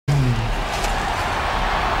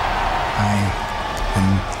I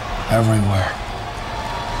am everywhere.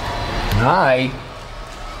 And I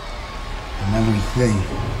am everything.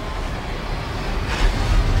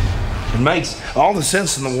 It makes all the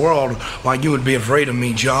sense in the world why you would be afraid of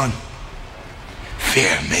me, John.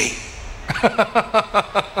 Fear me.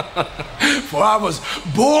 For I was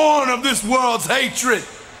born of this world's hatred.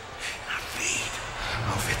 I feed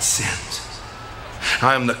off its sins.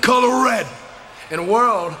 I am the color red in a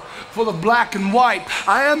world full of black and white.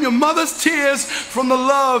 I am your mother's tears from the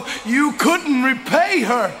love you couldn't repay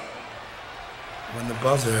her. When the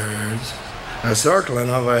buzzards are circling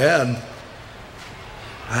overhead,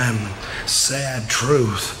 I am the sad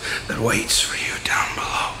truth that waits for you down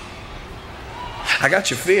below. I got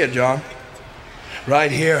your fear, John,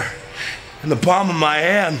 right here in the palm of my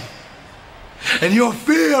hand. And your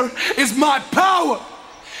fear is my power,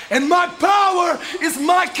 and my power is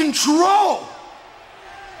my control.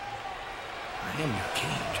 I am your king,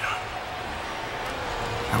 John,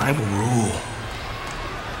 and I will rule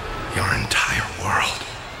your entire world.